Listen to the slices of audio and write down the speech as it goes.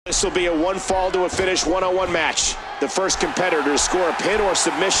This will be a one fall to a finish one-on-one match. The first competitor to score a pin or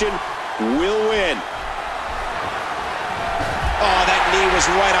submission will win. Oh, that knee was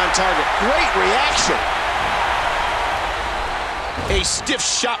right on target. Great reaction. A stiff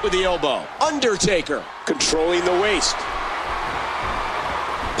shot with the elbow. Undertaker controlling the waist.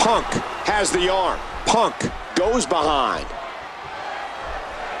 Punk has the arm. Punk goes behind.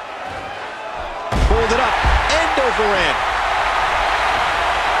 Hold it up. End over end.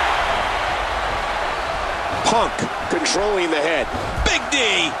 Punk controlling the head. Big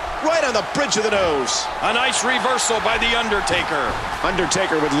D right on the bridge of the nose. A nice reversal by the Undertaker.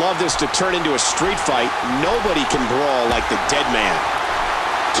 Undertaker would love this to turn into a street fight. Nobody can brawl like the dead man.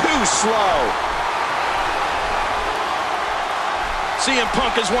 Too slow. CM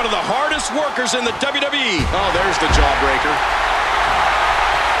Punk is one of the hardest workers in the WWE. Oh, there's the jawbreaker.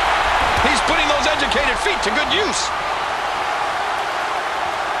 He's putting those educated feet to good use.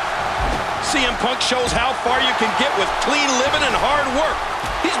 CM Punk shows how far you can get with clean living and hard work.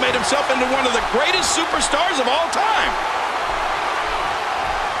 He's made himself into one of the greatest superstars of all time.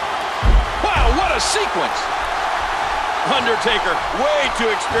 Wow, what a sequence. Undertaker, way too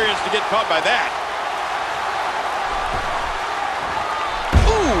experienced to get caught by that.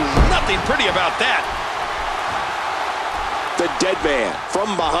 Ooh, nothing pretty about that. The dead man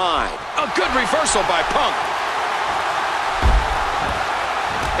from behind. A good reversal by Punk.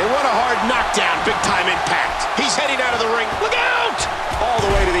 And what a hard knockdown, big-time impact. He's heading out of the ring. Look out! All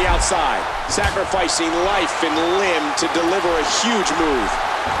the way to the outside, sacrificing life and limb to deliver a huge move.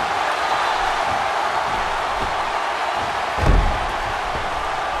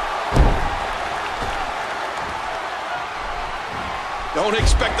 Don't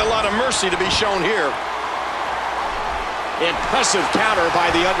expect a lot of mercy to be shown here. Impressive counter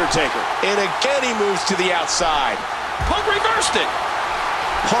by The Undertaker. And again he moves to the outside. Punk reversed it.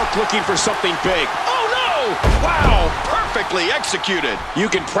 Punk looking for something big. Oh, no! Wow, perfectly executed. You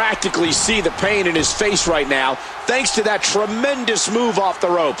can practically see the pain in his face right now, thanks to that tremendous move off the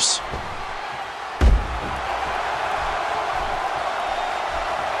ropes.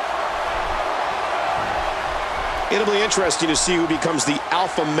 It'll be interesting to see who becomes the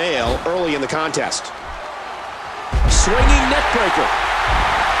alpha male early in the contest. Swinging neckbreaker.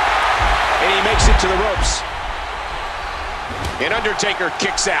 And he makes it to the ropes. And Undertaker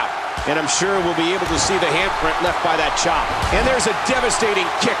kicks out. And I'm sure we'll be able to see the handprint left by that chop. And there's a devastating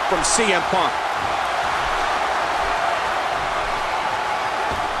kick from CM Punk.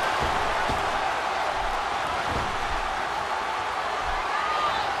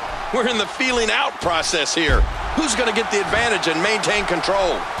 We're in the feeling out process here. Who's going to get the advantage and maintain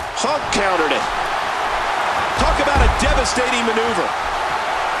control? Punk countered it. Talk about a devastating maneuver.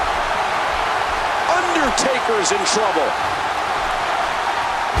 Undertaker's in trouble.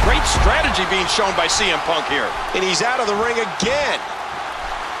 Great strategy being shown by CM Punk here. And he's out of the ring again.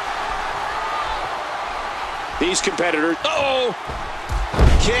 These competitors... Uh-oh!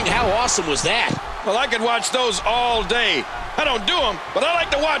 King, how awesome was that? Well, I could watch those all day. I don't do them, but I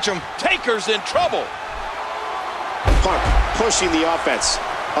like to watch them. Taker's in trouble. Punk pushing the offense,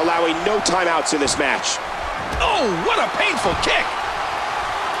 allowing no timeouts in this match. Oh, what a painful kick.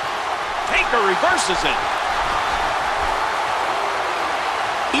 Taker reverses it.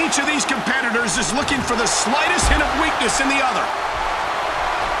 Each of these competitors is looking for the slightest hint of weakness in the other.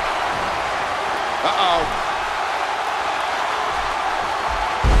 Uh-oh.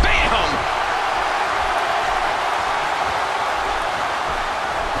 Bam!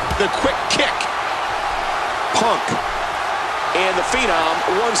 The quick kick. Punk. And the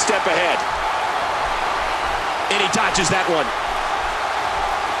Phenom one step ahead. And he dodges that one.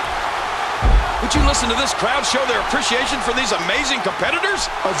 Would you listen to this crowd show their appreciation for these amazing competitors?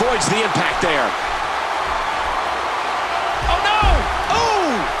 Avoids the impact there. Oh, no! Oh!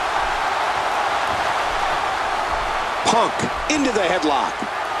 Punk into the headlock.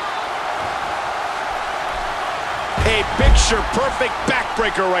 A picture-perfect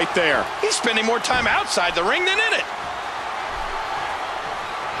backbreaker right there. He's spending more time outside the ring than in it.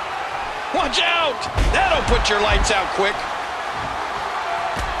 Watch out! That'll put your lights out quick.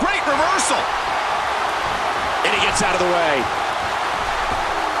 Great reversal. And he gets out of the way.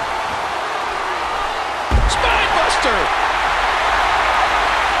 Spinebuster!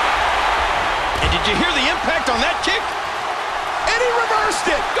 And did you hear the impact on that kick? And he reversed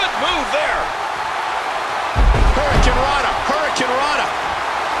it! Good move there. Hurricane Rana! Hurricane Rana!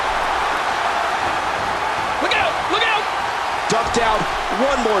 Look out! Look out! Ducked out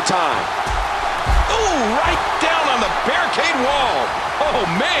one more time. Ooh, right down on the barricade wall. Oh,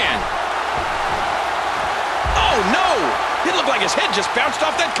 man. Oh, no. It looked like his head just bounced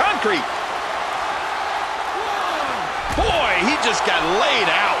off that concrete. Boy, he just got laid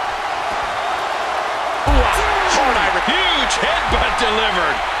out. Ooh, hard iron. Huge headbutt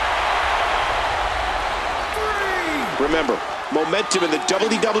delivered. Remember, momentum in the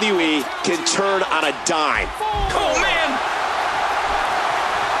WWE can turn on a dime. Oh, man.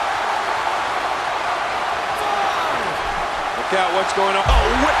 Look out what's going on. Oh,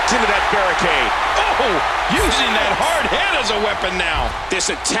 whipped into that barricade. Oh, using that hard head as a weapon now.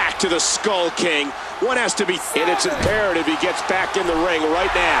 This attack to the Skull King. One has to be, and it's imperative he gets back in the ring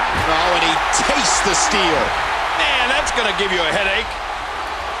right now. Oh, and he tastes the steel. Man, that's going to give you a headache.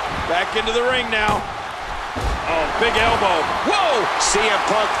 Back into the ring now. Oh, big elbow. Whoa! CM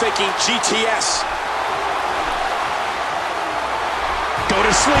Punk thinking GTS. Go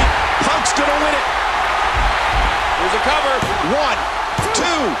to sleep. Punk's gonna win it. Here's a cover. 1, 2.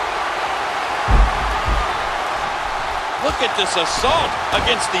 Look at this assault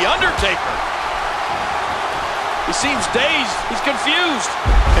against the Undertaker. He seems dazed. He's confused.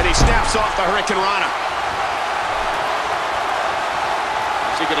 And he snaps off the Hurricane Rana.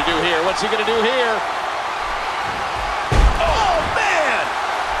 What's he gonna do here? What's he gonna do here? Oh, man!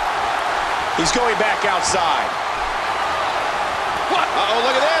 He's going back outside. What? Uh-oh,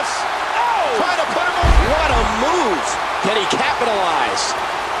 look at this. Oh! Trying to put him on. What a move. Can he capitalize?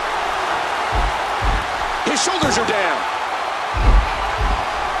 His shoulders are down.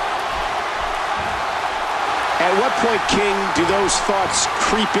 At what point, King, do those thoughts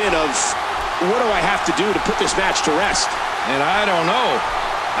creep in of, what do I have to do to put this match to rest? And I don't know.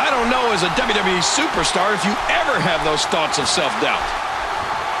 I don't know as a WWE superstar if you ever have those thoughts of self-doubt.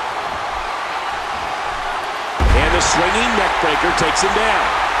 And the swinging neckbreaker takes him down.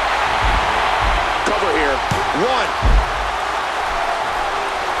 Cover here. 1.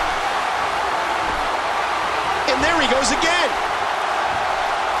 And there he goes again.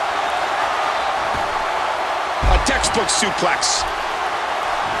 A textbook suplex.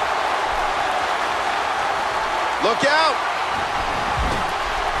 Look out.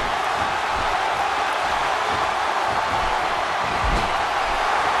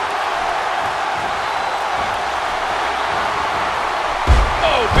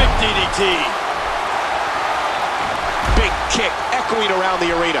 Oh, big DDT. Big kick echoing around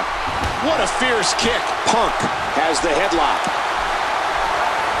the arena. What a fierce kick. Punk has the headlock.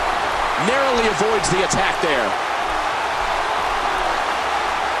 Narrowly avoids the attack there.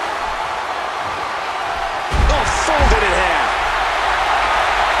 Oh, folded in half.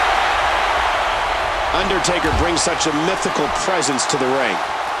 Undertaker brings such a mythical presence to the ring.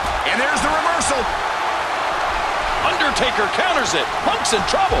 And there's the reversal. Undertaker counters it. Punk's in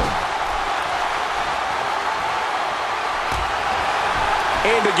trouble.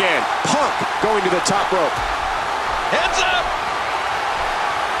 And again, Punk going to the top rope. Heads up.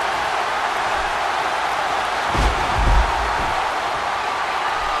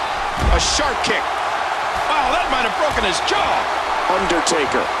 A sharp kick. Wow, that might have broken his jaw.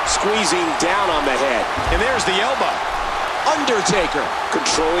 Undertaker squeezing down on the head. And there's the elbow. Undertaker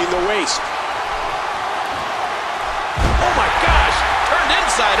controlling the waist. Oh my gosh, turned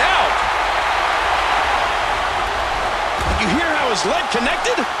inside out. Did you hear how his leg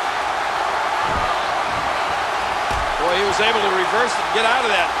connected? Boy, he was able to reverse it and get out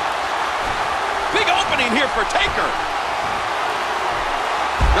of that. Big opening here for Taker.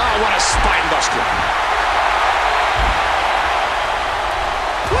 Oh, what a spine buster.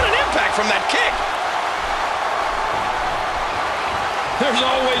 What an impact from that kick. There's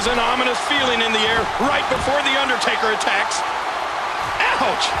always an ominous feeling in the air right before the Undertaker attacks.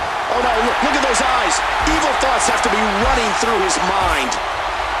 Ouch! Oh no, look at those eyes. Evil thoughts have to be running through his mind.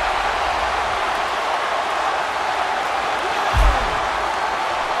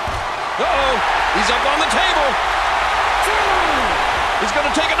 Uh-oh, he's up on the table. He's going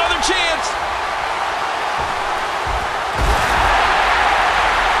to take another chance.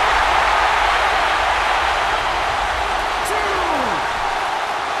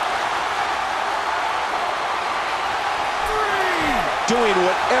 Doing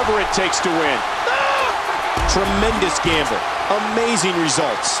whatever it takes to win. Tremendous gamble. Amazing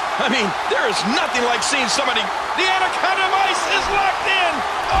results. I mean, there is nothing like seeing somebody. The Anaconda Vice is locked in.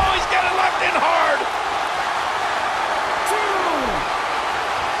 Oh, he's got it locked in hard.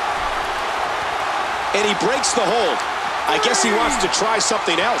 And he breaks the hold. I guess he wants to try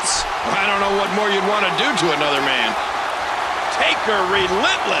something else. I don't know what more you'd want to do to another man. Taker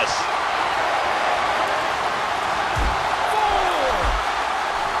relentless.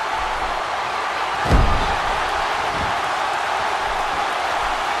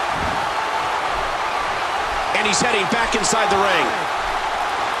 And he's heading back inside the ring.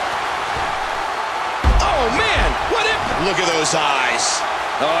 Oh, man, what if... Look at those eyes.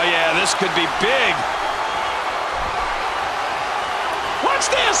 Oh, yeah, this could be big. Watch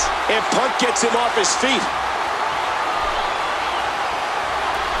this. And Punk gets him off his feet.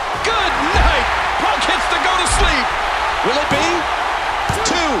 Good night. Punk hits the go to sleep. Will it be?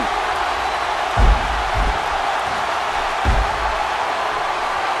 2.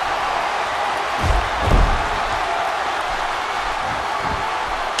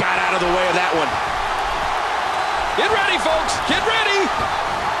 Got out of the way of that one. Get ready, folks. Get ready.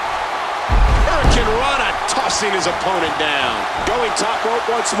 Hurricane Rana tossing his opponent down. Going top rope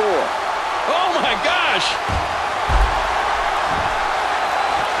once more. Oh, my gosh.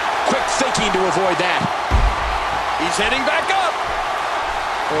 Quick thinking to avoid that. He's heading back up.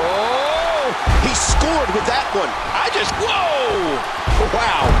 Oh. He scored with that one. Whoa.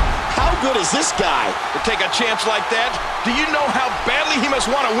 Wow. How good is this guy? To take a chance like that, do you know how badly he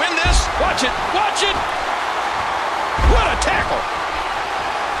must want to win this? Watch it. Watch it. What a tackle.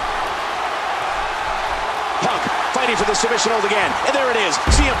 Punk fighting for the submission hold again. And there it is.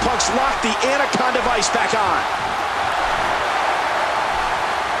 CM Punk's locked the Anaconda Vice back on.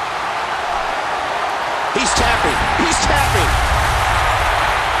 He's tapping. He's tapping.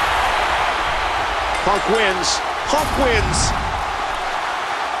 Punk wins. Punk wins.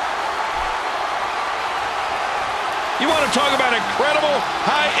 You want to talk about incredible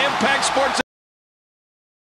high-impact sports